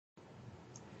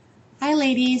Hi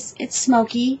ladies, it's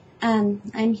Smokey.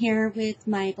 I'm here with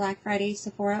my Black Friday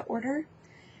Sephora order,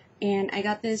 and I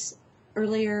got this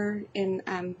earlier in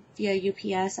via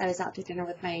UPS. I was out to dinner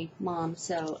with my mom,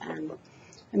 so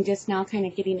I'm just now kind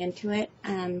of getting into it.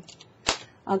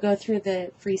 I'll go through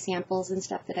the free samples and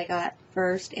stuff that I got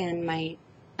first, and my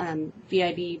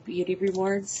VIB beauty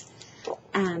rewards.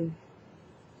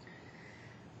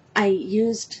 I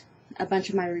used a bunch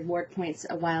of my reward points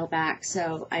a while back,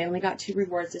 so I only got 2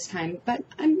 rewards this time, but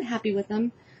I'm happy with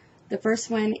them. The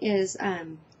first one is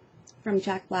from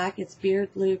Jack Black. It's Beard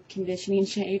Lube Conditioning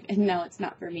Shave, and no, it's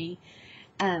not for me.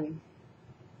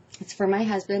 It's for my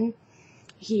husband.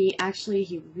 He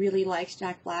really likes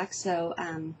Jack Black, so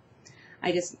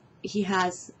he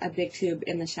has a big tube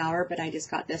in the shower, but I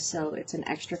just got this, so it's an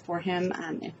extra for him.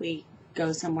 If we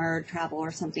go somewhere or travel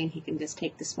or something, he can just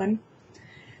take this one.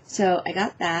 So I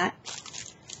got that.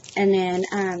 And then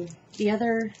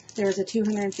there was a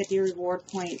 250 reward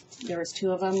point. There was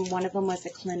 2 of them. One of them was the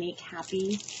Clinique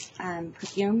Happy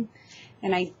perfume.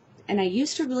 And I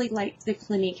used to really like the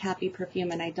Clinique Happy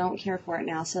perfume, and I don't care for it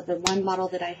now. So the one bottle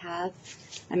that I have,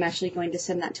 I'm actually going to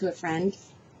send that to a friend.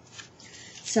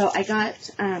 So I got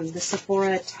the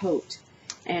Sephora tote,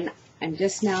 and I'm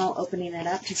just now opening it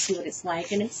up to see what it's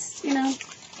like. And it's,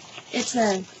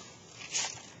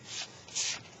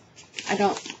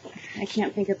 I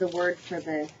can't think of the word for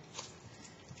the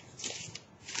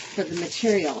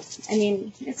material. I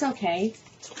mean, it's okay.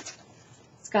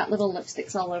 It's got little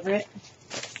lipsticks all over it.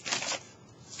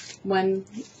 One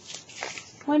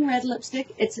red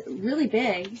lipstick. It's really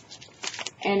big,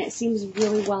 and it seems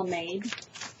really well made.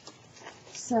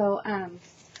 So,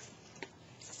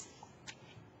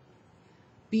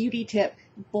 beauty tip: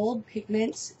 bold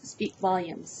pigments speak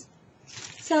volumes.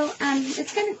 So,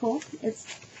 it's kind of cool. It's,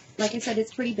 like I said,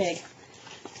 it's pretty big.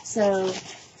 So,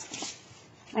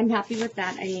 I'm happy with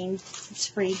that. I mean, it's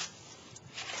free.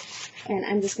 And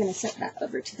I'm just going to set that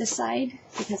over to the side,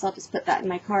 because I'll just put that in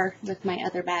my car with my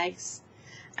other bags.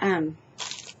 And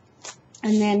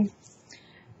then,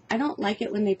 I don't like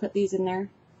it when they put these in there,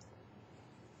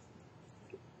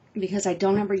 because I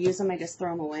don't ever use them. I just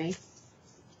throw them away.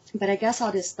 But I guess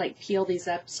I'll just peel these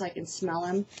up so I can smell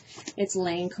them. It's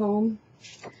Lancome,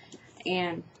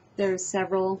 and there's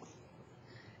several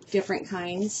different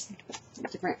kinds,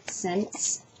 different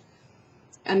scents.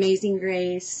 Amazing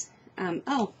Grace.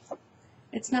 Oh,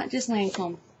 it's not just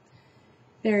Lancome.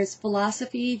 There's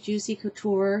Philosophy, Juicy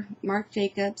Couture, Marc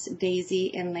Jacobs,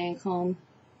 Daisy, and Lancome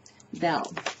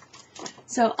Belle.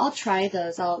 So I'll try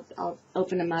those. I'll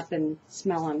open them up and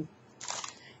smell them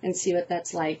and see what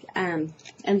that's like. And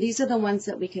these are the ones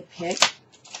that we could pick.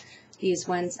 These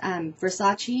ones,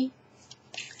 Versace.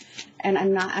 And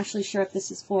I'm not actually sure if this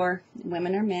is for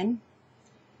women or men.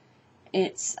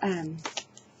 It's, I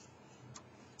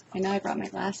know I brought my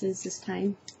glasses this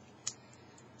time.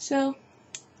 So,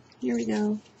 here we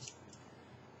go.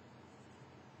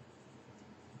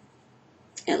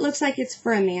 It looks like it's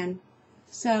for a man.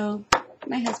 So,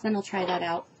 my husband will try that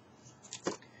out.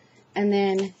 And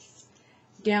then,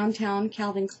 Downtown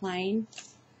Calvin Klein.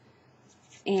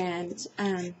 And,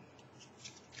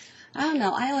 I don't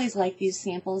know. I always like these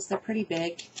samples. They're pretty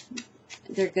big.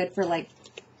 They're good for I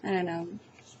don't know,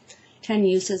 10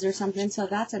 uses or something. So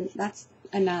that's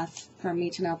enough for me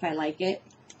to know if I like it.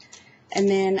 And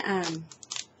then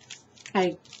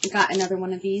I got another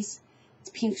one of these.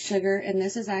 It's Pink Sugar, and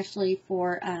this is actually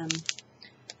for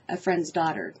a friend's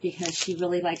daughter, because she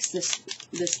really likes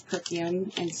this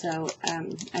perfume, and so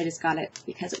I just got it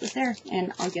because it was there,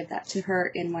 and I'll give that to her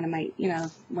in one of my,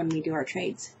 when we do our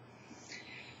trades.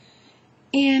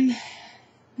 And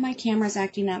my camera's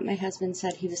acting up. My husband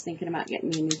said he was thinking about getting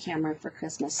me a new camera for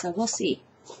Christmas, so we'll see.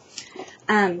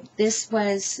 This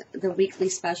was the weekly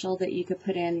special that you could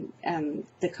put in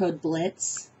the code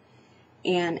BLITZ,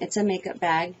 and it's a makeup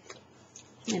bag,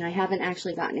 and I haven't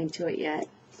actually gotten into it yet.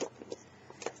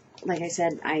 Like I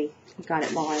said, I got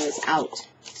it while I was out.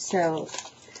 So,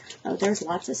 there's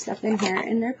lots of stuff in here,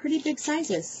 and they're pretty big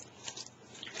sizes.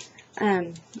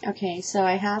 Okay, so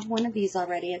I have one of these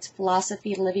already. It's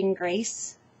Philosophy Living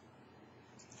Grace.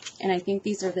 And I think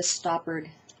these are the stoppered.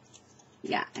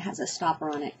 Yeah, it has a stopper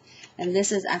on it. And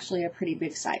this is actually a pretty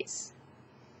big size.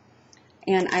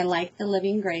 And I like the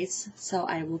Living Grace, so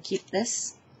I will keep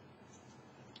this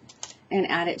and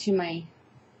add it to my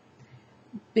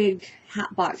big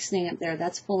hat box thing up there.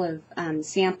 That's full of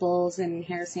samples and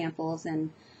hair samples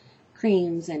and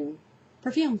creams and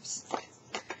perfumes.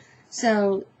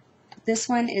 So this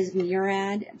one is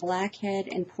Murad Blackhead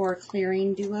and Pore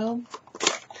Clearing Duo.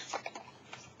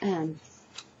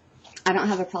 I don't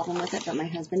have a problem with it, but my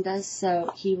husband does,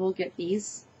 so he will get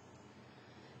these.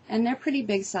 And they're pretty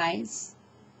big size.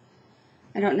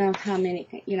 I don't know how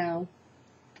many, you know,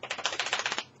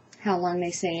 how long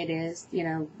they say it is, you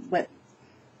know, but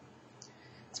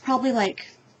it's probably like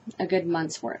a good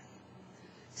month's worth.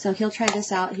 So he'll try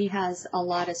this out. He has a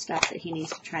lot of stuff that he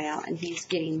needs to try out, and he's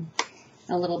getting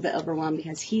a little bit overwhelmed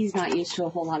because he's not used to a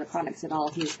whole lot of products at all.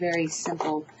 He's very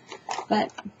simple.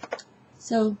 But,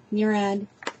 so, Murad,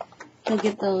 he'll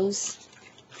get those.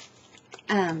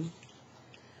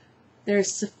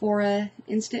 There's Sephora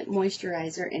Instant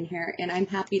Moisturizer in here, and I'm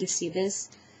happy to see this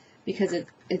because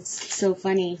it's so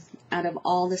funny. Out of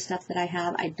all the stuff that I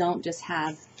have, I don't just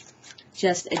have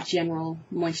just a general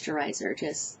moisturizer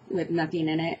just with nothing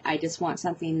in it. I just want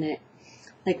something that,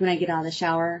 like when I get out of the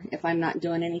shower, if I'm not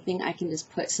doing anything, I can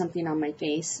just put something on my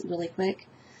face really quick.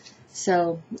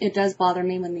 So it does bother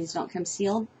me when these don't come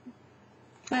sealed,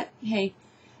 but hey,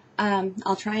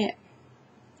 I'll try it.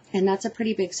 And that's a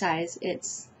pretty big size.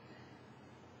 It's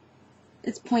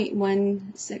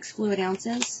 0.16 fluid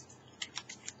ounces.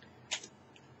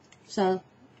 So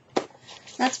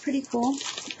that's pretty cool.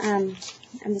 I'm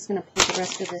just going to pull the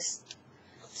rest of this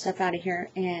stuff out of here.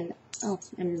 And, oh,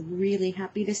 I'm really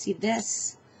happy to see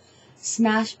this.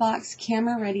 Smashbox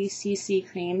Camera Ready CC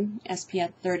Cream,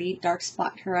 SPF 30, Dark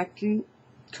Spot Correcting.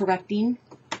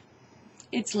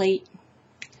 It's late.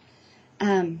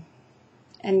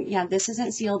 And yeah, this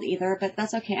isn't sealed either, but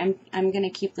that's okay. I'm going to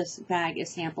keep this bag as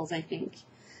samples, I think.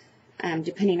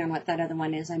 Depending on what that other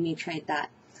one is, I may trade that.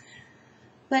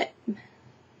 But,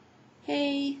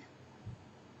 hey,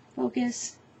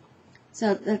 focus.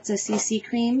 So that's a CC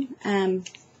cream,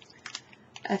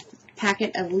 a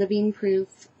packet of Living Proof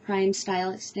Prime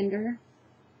Style Extender.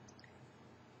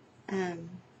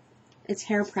 It's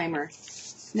hair primer.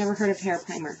 Never heard of hair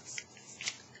primer,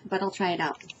 but I'll try it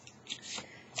out.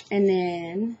 And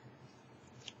then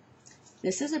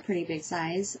this is a pretty big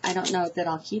size. I don't know that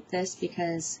I'll keep this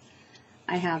because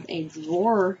I have a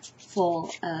drawer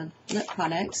full of lip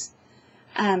products.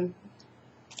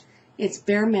 It's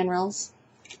Bare Minerals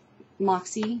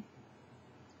Moxie,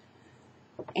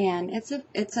 and it's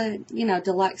a you know,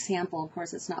 deluxe sample. Of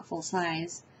course, it's not full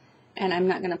size, and I'm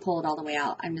not going to pull it all the way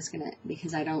out. I'm just going to,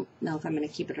 because I don't know if I'm going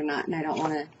to keep it or not, and I don't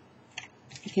want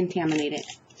to contaminate it.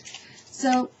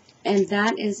 So, and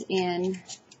that is in,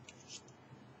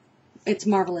 it's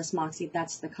Marvelous Moxie.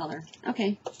 That's the color.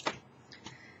 Okay.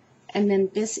 And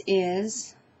then this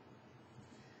is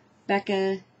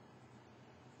Becca.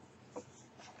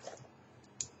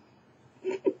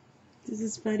 This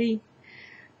is funny.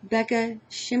 Becca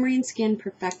Shimmering Skin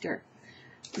Perfector.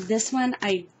 This one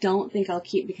I don't think I'll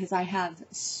keep because I have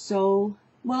so,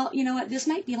 well, you know what? This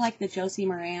might be like the Josie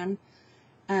Moran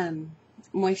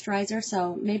moisturizer,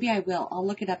 so maybe I will. I'll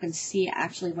look it up and see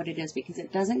actually what it is because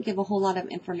it doesn't give a whole lot of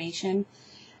information.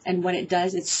 And what it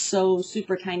does, it's so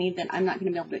super tiny that I'm not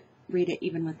going to be able to read it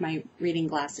even with my reading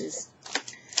glasses.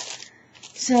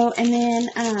 So, and then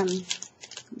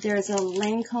there's a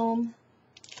Lancome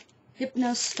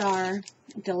Hypno Star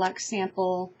Deluxe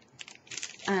Sample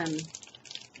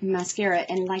mascara.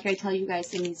 And like I tell you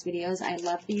guys in these videos, I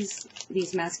love these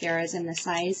mascaras in the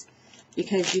size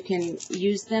because you can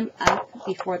use them up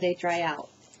before they dry out.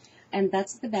 And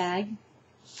that's the bag.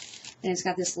 And it's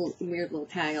got this weird little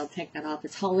tag. I'll take that off.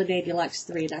 It's Holiday Deluxe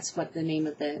 3. That's what the name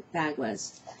of the bag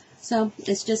was. So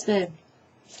it's just a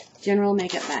general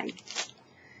makeup bag.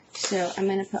 So I'm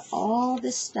going to put all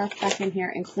this stuff back in here,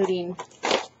 including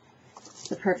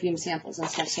the perfume samples and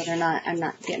stuff, so I'm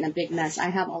not getting a big mess. I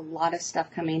have a lot of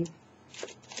stuff coming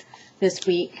this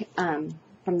week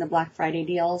from the Black Friday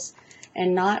deals,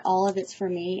 and not all of it's for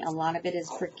me. A lot of it is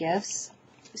for gifts.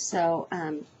 So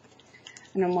I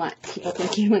don't want people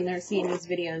thinking when they're seeing these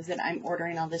videos that I'm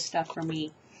ordering all this stuff for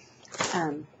me.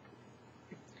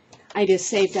 I just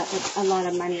saved up a lot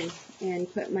of money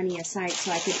and put money aside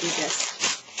so I could do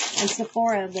this. And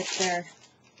Sephora with their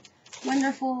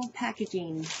wonderful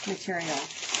packaging material.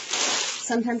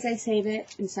 Sometimes I save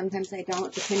it and sometimes I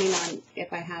don't, depending on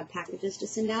if I have packages to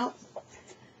send out.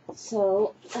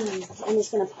 So I'm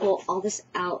just going to pull all this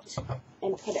out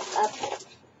and put it up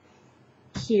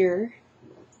here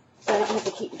so I don't have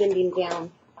to keep bending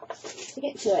down to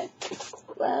get to it.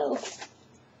 Whoa.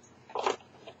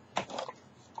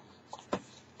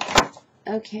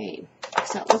 Okay,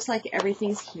 so it looks like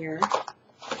everything's here.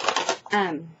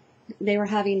 They were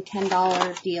having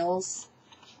 $10 deals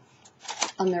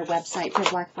on their website for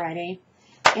Black Friday,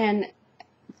 and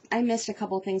I missed a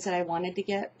couple things that I wanted to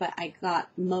get, but I got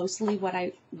mostly what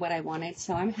I wanted,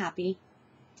 so I'm happy.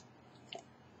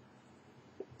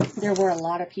 There were a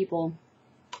lot of people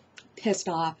pissed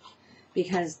off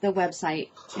because the website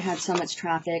had so much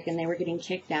traffic and they were getting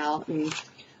kicked out and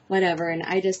whatever. And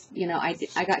I just, you know, I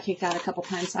got kicked out a couple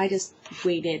times, so I just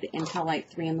waited until like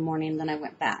 3 in the morning, and then I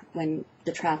went back when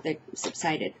the traffic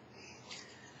subsided.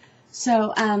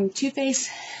 So, Too Faced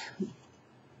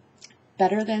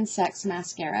Better Than Sex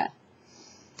mascara.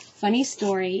 Funny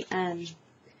story.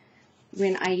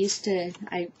 When I used to,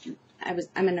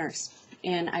 I'm a nurse,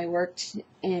 and I worked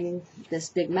in this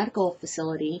big medical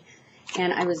facility,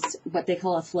 and I was what they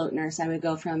call a float nurse. I would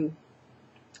go from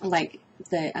like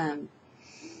the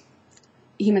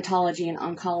hematology and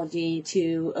oncology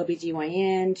to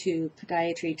OBGYN to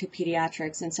podiatry to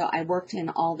pediatrics, and so I worked in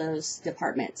all those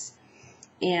departments.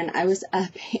 And I was up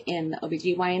in the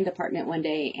OBGYN department one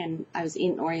day, and I was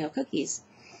eating Oreo cookies,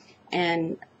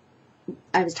 and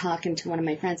I was talking to one of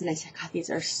my friends, and I said, God, these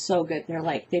are so good. They're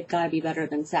like, they've got to be better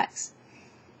than sex.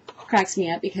 Cracks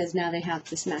me up because now they have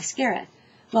this mascara.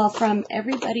 Well, from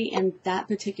everybody in that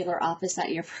particular office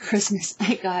that year for Christmas,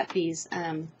 I got these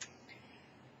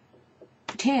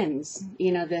tins,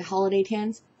 you know, the holiday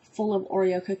tins full of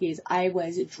Oreo cookies. I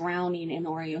was drowning in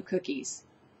Oreo cookies.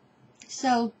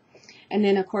 So, and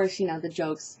then of course, you know, the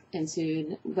jokes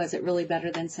ensued. Was it really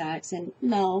better than sex? And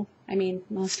no, I mean,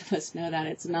 most of us know that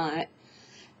it's not.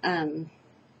 Gotta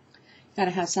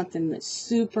have something that's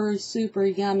super, super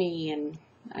yummy, and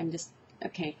I'm just,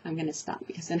 okay, I'm gonna stop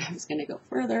because then I was gonna go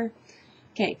further.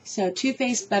 Okay, so Too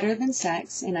Faced Better Than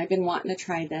Sex, and I've been wanting to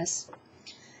try this.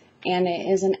 And it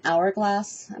is an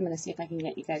hourglass. I'm going to see if I can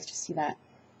get you guys to see that.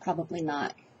 Probably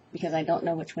not, because I don't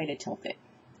know which way to tilt it.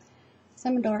 So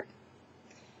I'm a dork.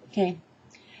 Okay.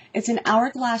 It's an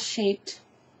hourglass shaped.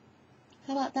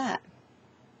 How about that?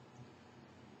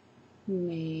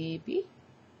 Maybe.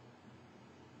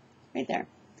 Right there.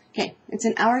 Okay. It's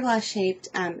an hourglass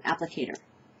shaped applicator.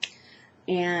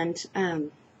 And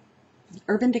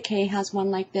Urban Decay has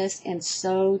one like this, and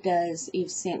so does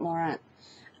Yves Saint Laurent.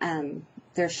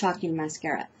 Their Shocking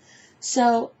mascara.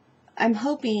 So I'm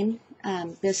hoping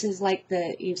this is like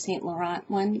the Yves Saint Laurent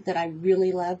one that I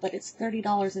really love, but it's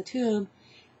 $30 a tube,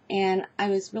 and I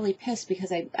was really pissed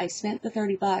because I spent the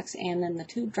 $30 and then the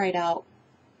tube dried out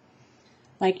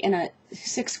like in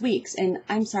 6 weeks, and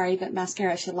I'm sorry, but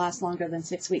mascara should last longer than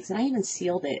 6 weeks, and I even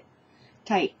sealed it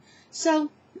tight.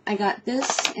 So I got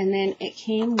this, and then it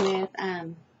came with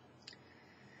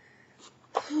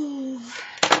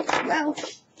well,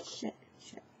 shit.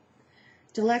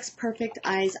 Deluxe Perfect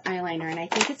Eyes eyeliner, and I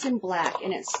think it's in black,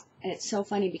 and it's so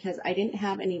funny because I didn't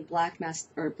have any black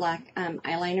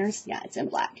eyeliners. Yeah, it's in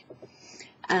black.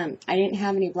 I didn't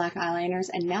have any black eyeliners,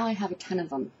 and now I have a ton of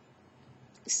them.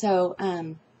 So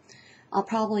I'll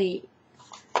probably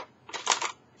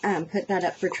put that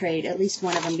up for trade, at least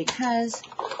one of them, because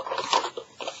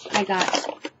I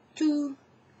got 2.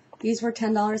 These were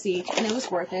 $10 each, and it was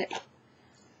worth it.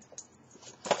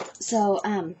 So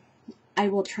I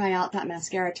will try out that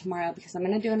mascara tomorrow, because I'm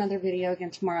going to do another video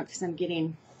again tomorrow, because I'm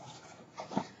getting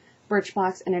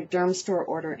Birchbox and a Dermstore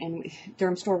order, and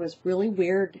Dermstore was really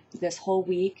weird this whole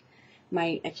week.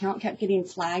 My account kept getting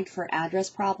flagged for address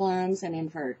problems and then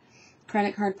for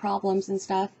credit card problems and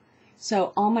stuff.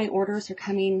 So all my orders are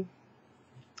coming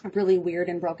really weird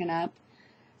and broken up.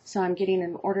 So I'm getting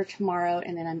an order tomorrow,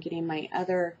 and then I'm getting my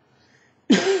other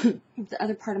the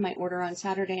other part of my order on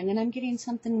Saturday, and then I'm getting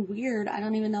something weird. I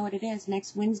don't even know what it is.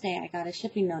 Next Wednesday, I got a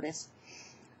shipping notice.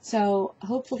 So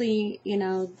hopefully, you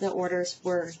know, the orders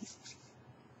were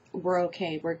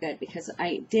okay. We're good, because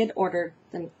I did order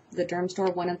the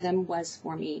Dermstore. One of them was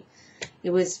for me.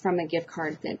 It was from a gift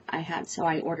card that I had, so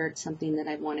I ordered something that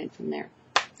I wanted from there.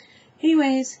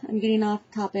 Anyways, I'm getting off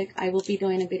topic. I will be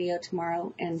doing a video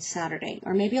tomorrow and Saturday,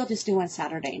 or maybe I'll just do one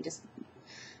Saturday and just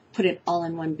put it all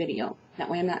in one video. That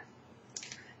way I'm not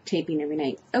taping every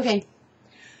night. Okay.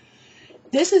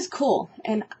 This is cool,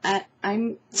 and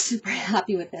I'm super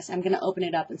happy with this. I'm going to open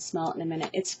it up and smell it in a minute.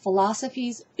 It's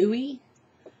Philosophy's Ooey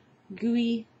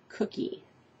Gooey Cookie.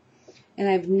 And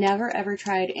I've never ever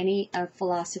tried any of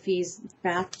Philosophy's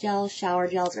bath gels, shower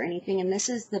gels, or anything. And this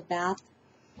is the bath,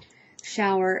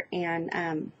 shower,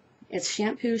 and it's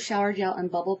shampoo, shower gel, and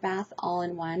bubble bath all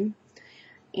in one.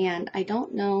 And I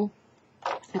don't know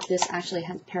if this actually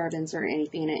has parabens or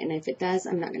anything in it, and if it does,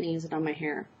 I'm not going to use it on my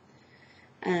hair.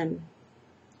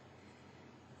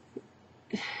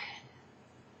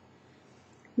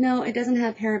 No, it doesn't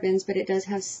have parabens, but it does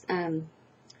have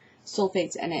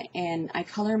sulfates in it, and I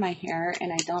color my hair,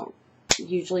 and I don't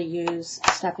usually use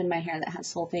stuff in my hair that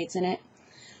has sulfates in it.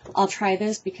 I'll try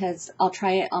this because I'll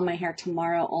try it on my hair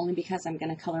tomorrow, only because I'm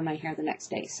going to color my hair the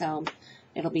next day, so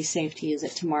it'll be safe to use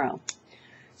it tomorrow.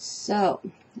 So,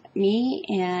 me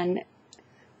and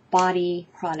body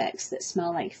products that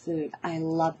smell like food, I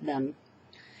love them.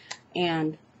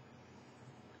 And,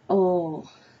 oh,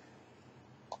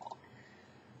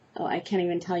 Oh, I can't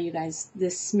even tell you guys.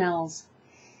 This smells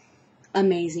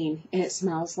amazing. It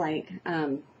smells like,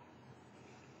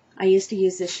 I used to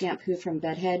use this shampoo from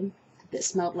Bedhead that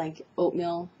smelled like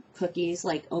oatmeal cookies,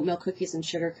 like oatmeal cookies and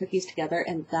sugar cookies together,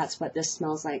 and that's what this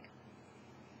smells like.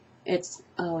 It's,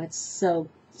 oh, it's so,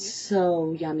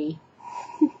 so yummy.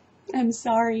 I'm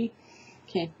sorry.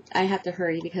 Okay, I have to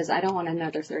hurry because I don't want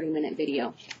another 30-minute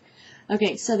video.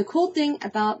 Okay, so the cool thing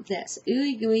about this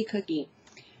Ooey Gooey Cookie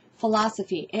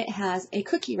Philosophy, it has a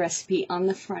cookie recipe on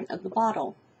the front of the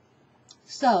bottle.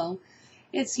 So,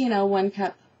 it's, you know, 1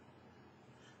 cup.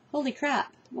 Holy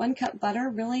crap, 1 cup butter,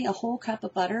 really? A whole cup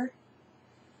of butter?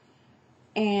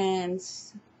 And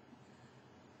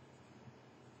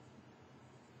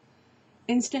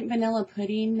instant vanilla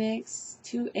pudding mix,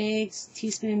 2 eggs,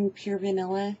 teaspoon pure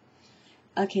vanilla.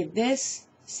 Okay, this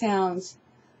sounds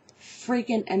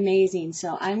freaking amazing.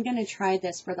 So I'm going to try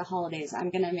this for the holidays. I'm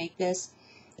going to make this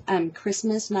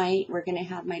Christmas night. We're going to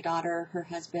have my daughter, her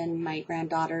husband, my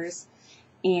granddaughters,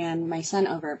 and my son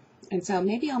over. And so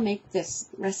maybe I'll make this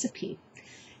recipe.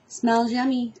 Smells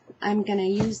yummy. I'm going to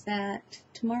use that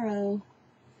tomorrow.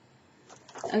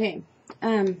 Okay.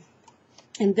 And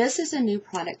this is a new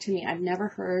product to me. I've never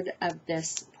heard of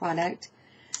this product.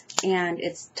 And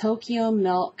it's Tokyo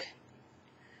Milk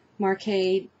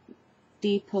Marque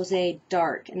Deposé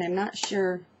Dark. And I'm not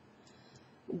sure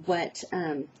what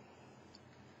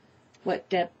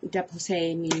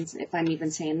Deposé means, if I'm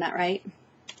even saying that right.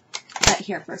 But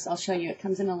here, first I'll show you. It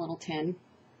comes in a little tin.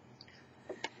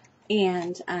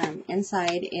 And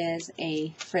inside is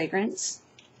a fragrance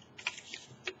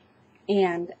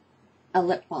and a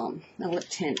lip balm, a lip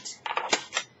tint.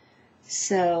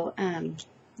 So I'm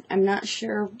not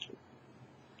sure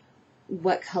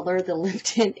what color the lip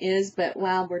tint is, but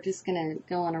wow, we're just going to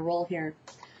go on a roll here.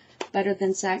 Better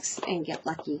than sex and get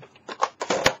lucky.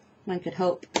 One could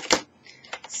hope.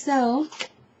 So,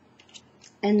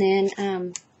 and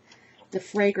then the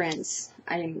fragrance.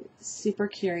 I'm super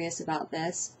curious about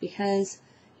this because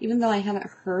even though I haven't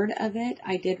heard of it,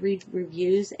 I did read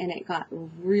reviews and it got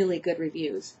really good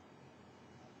reviews.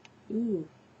 Ooh.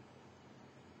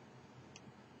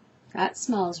 That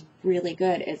smells really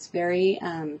good. It's very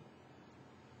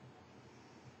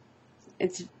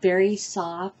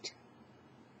soft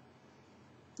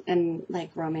and like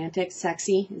romantic,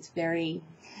 sexy. It's very,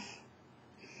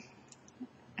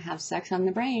 have sex on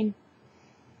the brain.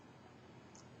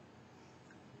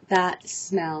 That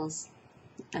smells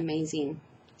amazing.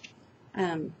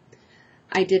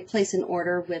 I did place an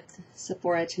order with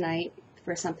Sephora tonight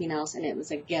for something else, and it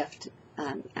was a gift,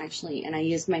 actually, and I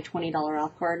used my $20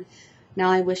 off card.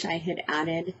 Now I wish I had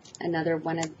added another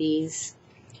one of these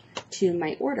to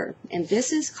my order. And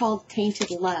this is called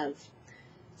Tainted Love.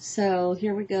 So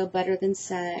here we go, Better Than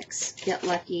Sex, Get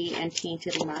Lucky, and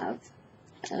Tainted Love.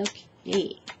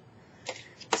 Okay.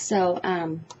 So,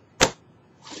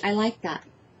 I like that.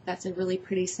 That's a really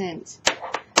pretty scent.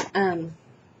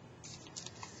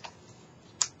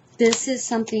 This is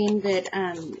something that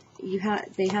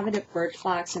they have it at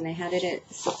Birchbox and they had it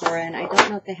at Sephora, and I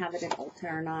don't know if they have it at Ulta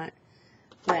or not.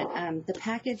 But the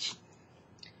package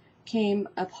came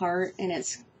apart, and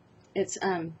it's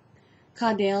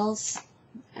Caudale's.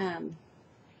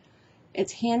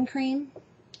 It's hand cream,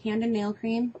 hand and nail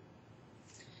cream,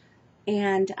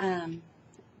 and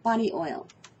body oil.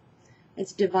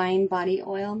 It's Divine Body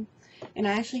Oil. And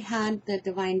I actually had the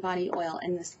Divine Body Oil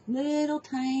in this little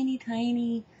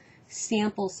tiny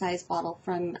sample size bottle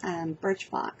from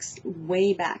Birchbox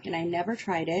way back. And I never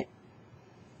tried it.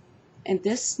 And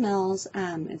this smells,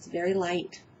 it's very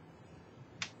light.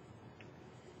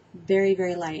 Very,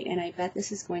 very light. And I bet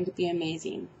this is going to be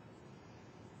amazing.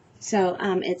 So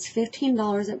it's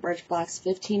 $15 at Birchbox,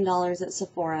 $15 at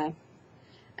Sephora.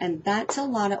 And that's a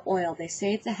lot of oil. They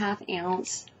say it's a ½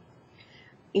 ounce.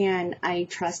 And I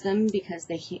trust them because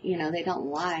they don't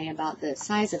lie about the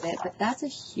size of it, but that's a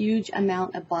huge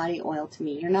amount of body oil to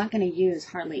me. You're not going to use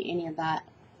hardly any of that.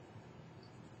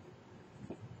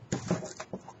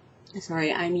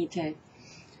 Sorry, I need to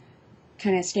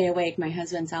kind of stay awake. My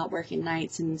husband's out working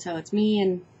nights, and so it's me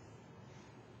and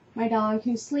my dog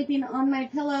who's sleeping on my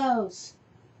pillows.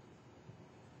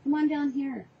 Come on down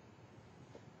here.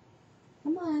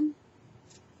 Come on.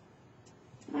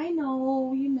 I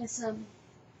know, you miss him.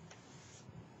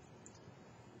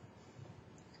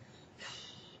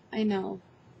 I know.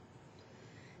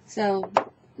 So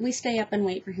we stay up and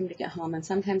wait for him to get home, and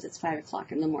sometimes it's 5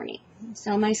 o'clock in the morning.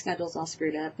 So my schedule's all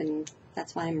screwed up, and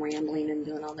that's why I'm rambling and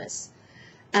doing all this.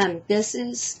 This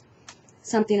is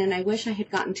something, and I wish I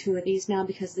had gotten 2 of these now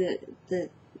because the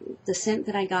scent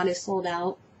that I got is sold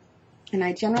out, and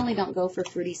I generally don't go for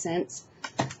fruity scents.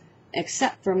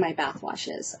 except for my bath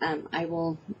washes. I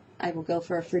will go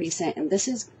for a fruity scent, and this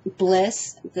is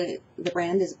Bliss. The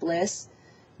brand is Bliss.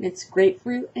 It's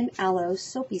grapefruit and aloe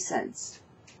soapy suds.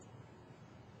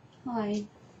 Hi.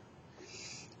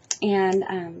 And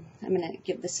I'm going to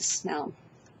give this a smell.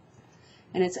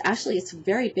 And it's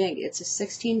very big. It's a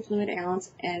 16 fluid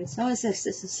ounce, and so is this.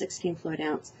 This is 16 fluid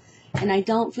ounce. And I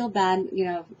don't feel bad, you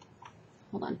know.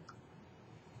 Hold on.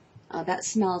 Oh, that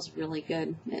smells really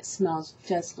good. It smells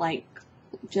just like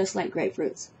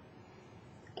grapefruits.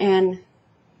 And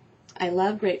I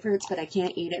love grapefruits, but I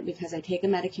can't eat it because I take a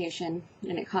medication,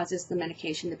 and it causes the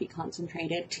medication to be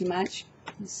concentrated too much.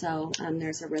 So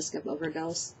there's a risk of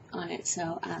overdose on it.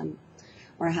 So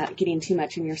or getting too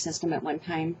much in your system at one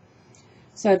time.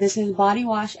 So this is body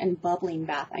wash and bubbling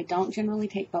bath. I don't generally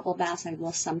take bubble baths. I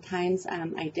will sometimes.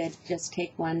 I did just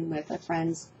take one with a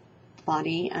friend's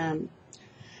body,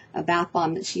 a bath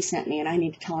bomb that she sent me, and I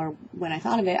need to tell her what I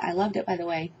thought of it. I loved it, by the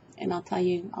way, and I'll tell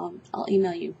you. I'll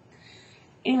email you.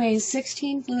 Anyways,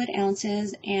 16 fluid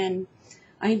ounces, and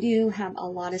I do have a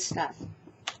lot of stuff,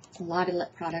 a lot of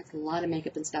lip product, a lot of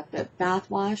makeup and stuff. But bath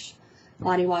wash,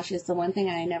 body wash is the one thing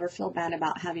I never feel bad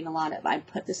about having a lot of. I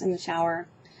put this in the shower.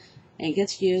 And it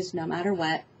gets used no matter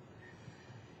what.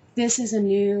 This is a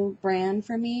new brand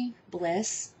for me,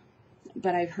 Bliss,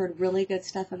 but I've heard really good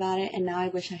stuff about it, and now I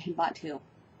wish I had bought two.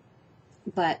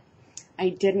 But I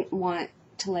didn't want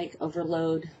to like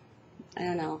overload. I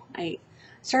don't know. I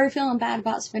started feeling bad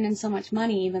about spending so much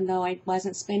money, even though I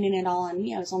wasn't spending it all on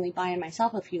me. I was only buying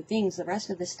myself a few things. The rest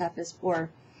of this stuff is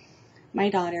for my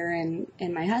daughter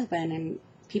and my husband and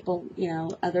people, you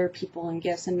know, other people and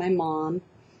gifts, and my mom.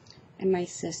 And my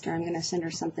sister, I'm going to send her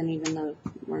something even though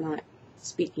we're not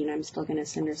speaking. I'm still going to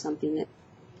send her something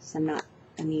that's I'm not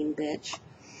a mean bitch.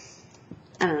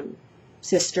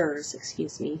 Sisters,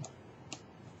 excuse me.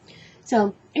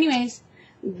 So, anyways,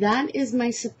 that is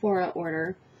my Sephora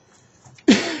order.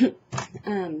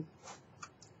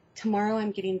 Tomorrow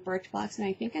I'm getting Birchbox, and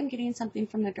I think I'm getting something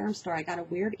from the derm store. I got a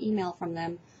weird email from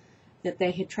them that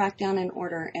they had tracked down an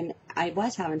order, and I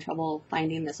was having trouble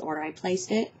finding this order. I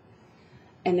placed it,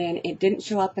 and then it didn't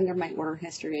show up under my order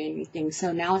history or anything.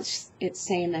 So now it's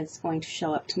saying that it's going to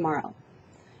show up tomorrow.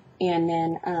 And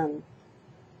then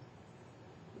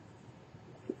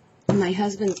my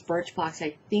husband's Birchbox,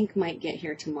 I think, might get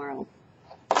here tomorrow.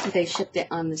 They shipped it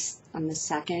on the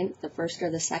 2nd, the 1st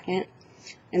or the 2nd.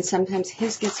 And sometimes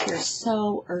his gets here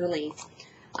so early.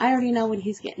 I already know what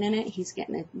he's getting in it. He's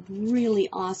getting a really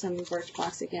awesome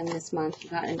Birchbox again this month. He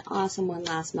got an awesome one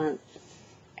last month.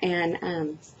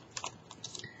 And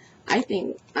I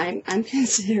think I'm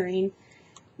considering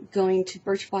going to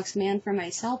Birchbox Man for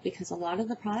myself, because a lot of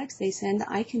the products they send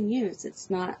I can use. It's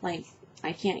not like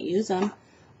I can't use them.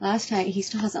 Last time, he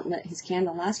still hasn't lit his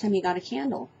candle. Last time he got a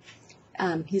candle.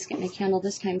 He's getting a candle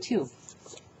this time too.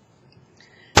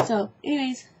 So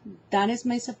anyways, that is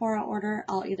my Sephora order.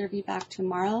 I'll either be back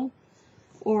tomorrow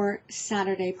or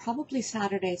Saturday. Probably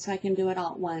Saturday, so I can do it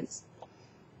all at once.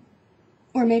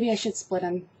 Or maybe I should split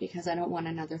them because I don't want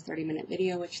another 30-minute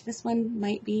video, which this one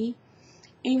might be.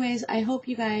 Anyways, I hope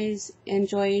you guys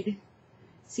enjoyed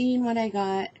seeing what I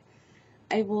got.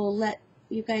 I will let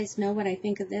you guys know what I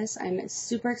think of this. I'm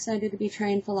super excited to be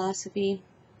trying Philosophy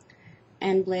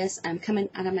and Bliss. I'm coming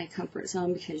out of my comfort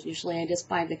zone because usually I just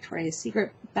buy Victoria's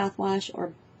Secret bath wash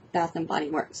or Bath & Body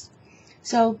Works.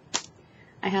 So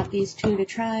I have these two to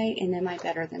try, and then my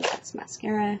Better Than Sex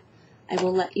mascara. I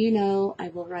will let you know. I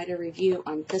will write a review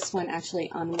on this one,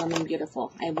 actually on Woman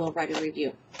Beautiful. I will write a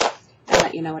review and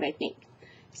let you know what I think.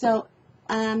 So,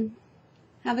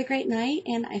 have a great night,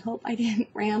 and I hope I didn't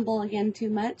ramble again too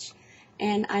much,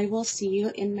 and I will see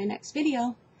you in my next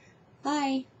video.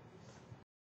 Bye!